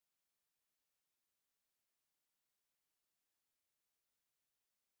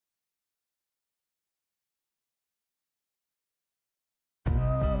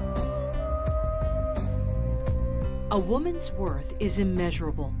A woman's worth is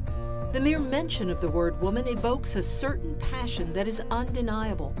immeasurable. The mere mention of the word woman evokes a certain passion that is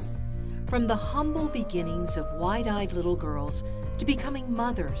undeniable. From the humble beginnings of wide-eyed little girls to becoming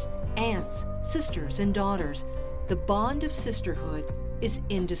mothers, aunts, sisters, and daughters, the bond of sisterhood is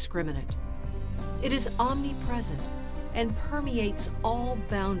indiscriminate. It is omnipresent and permeates all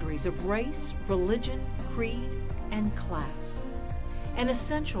boundaries of race, religion, creed, and class. And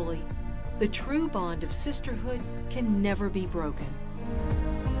essentially, the true bond of sisterhood can never be broken.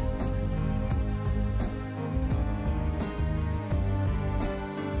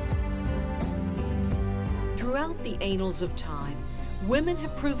 Throughout the annals of time, women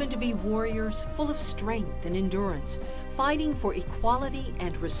have proven to be warriors full of strength and endurance, fighting for equality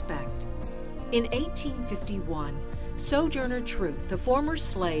and respect. In 1851, Sojourner Truth, a former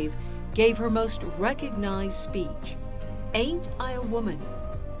slave, gave her most recognized speech, "Ain't I a Woman?"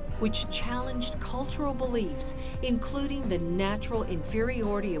 which challenged cultural beliefs, including the natural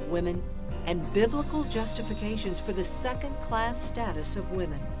inferiority of women and biblical justifications for the second-class status of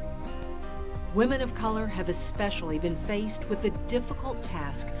women. Women of color have especially been faced with the difficult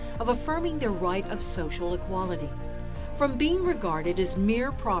task of affirming their right of social equality. From being regarded as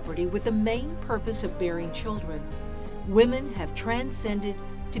mere property with the main purpose of bearing children, women have transcended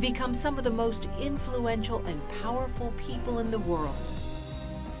to become some of the most influential and powerful people in the world.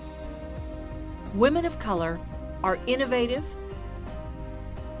 Women of color are innovative,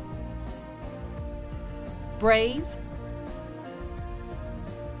 brave,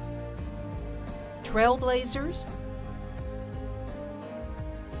 trailblazers,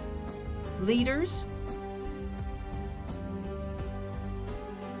 leaders,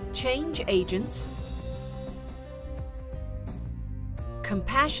 change agents,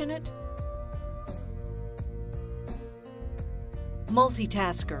 compassionate,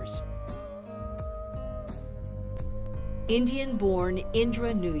 multitaskers. Indian-born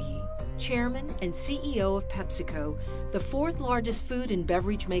Indra Nooyi, chairman and CEO of PepsiCo, the fourth largest food and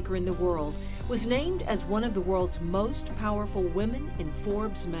beverage maker in the world, was named as one of the world's most powerful women in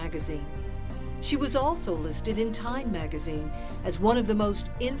Forbes magazine. She was also listed in Time magazine as one of the most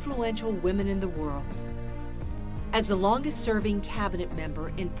influential women in the world. As the longest-serving cabinet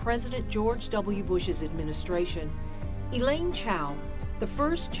member in President George W. Bush's administration, Elaine Chao, the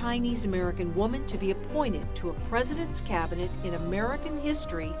first Chinese-American woman to be appointed to a president's cabinet in American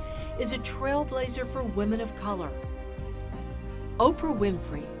history, is a trailblazer for women of color. Oprah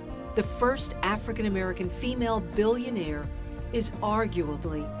Winfrey, the first African-American female billionaire, is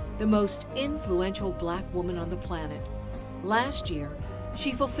arguably the most influential black woman on the planet. Last year,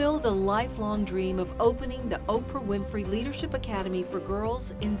 she fulfilled a lifelong dream of opening the Oprah Winfrey Leadership Academy for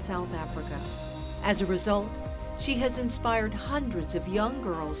Girls in South Africa. As a result, she has inspired hundreds of young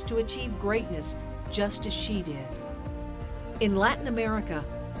girls to achieve greatness just as she did. In Latin America,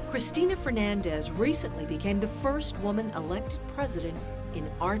 Cristina Fernandez recently became the first woman elected president in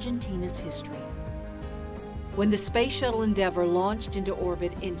Argentina's history. When the Space Shuttle Endeavour launched into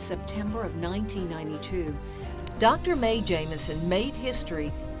orbit in September of 1992, Dr. Mae Jemison made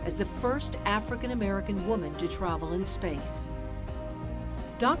history as the first African-American woman to travel in space.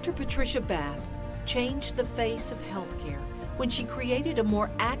 Dr. Patricia Bath changed the face of healthcare when she created a more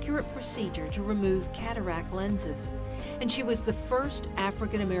accurate procedure to remove cataract lenses, and she was the first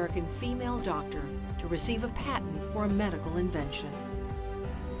African-American female doctor to receive a patent for a medical invention.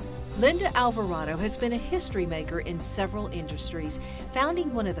 Linda Alvarado has been a history maker in several industries,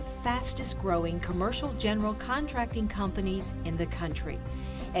 founding one of the fastest-growing commercial general contracting companies in the country.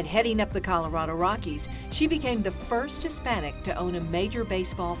 And heading up the Colorado Rockies, she became the first Hispanic to own a major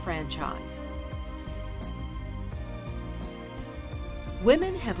baseball franchise.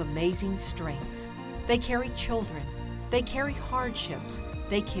 Women have amazing strengths. They carry children, they carry hardships,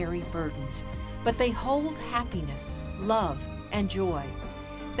 they carry burdens, but they hold happiness, love, and joy.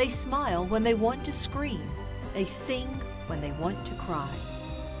 They smile when they want to scream. They sing when they want to cry.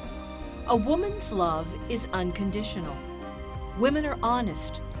 A woman's love is unconditional. Women are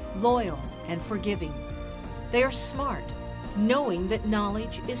honest, loyal, and forgiving. They are smart, knowing that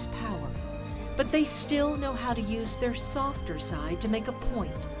knowledge is power, but they still know how to use their softer side to make a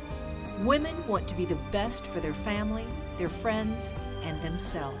point. Women want to be the best for their family, their friends, and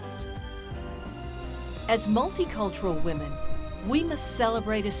themselves. As multicultural women, we must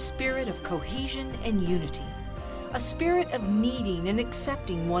celebrate a spirit of cohesion and unity, a spirit of needing and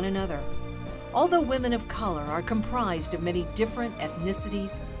accepting one another. Although women of color are comprised of many different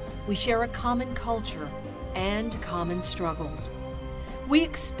ethnicities, we share a common culture and common struggles. We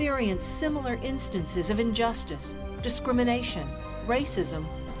experience similar instances of injustice, discrimination, racism,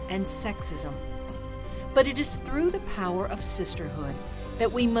 and sexism. But it is through the power of sisterhood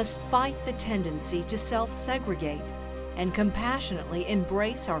that we must fight the tendency to self-segregate and compassionately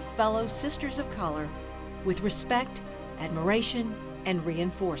embrace our fellow sisters of color with respect, admiration, and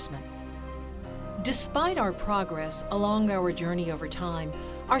reinforcement. Despite our progress along our journey over time,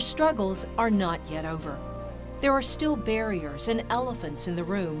 our struggles are not yet over. There are still barriers and elephants in the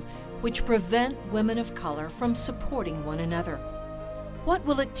room which prevent women of color from supporting one another. What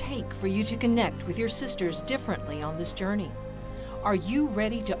will it take for you to connect with your sisters differently on this journey? Are you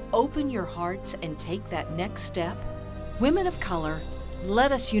ready to open your hearts and take that next step? Women of color,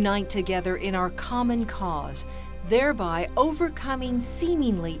 let us unite together in our common cause, thereby overcoming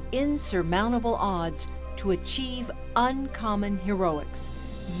seemingly insurmountable odds to achieve uncommon heroics.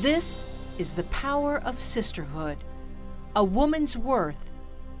 This is the power of sisterhood. A woman's worth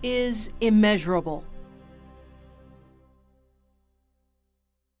is immeasurable.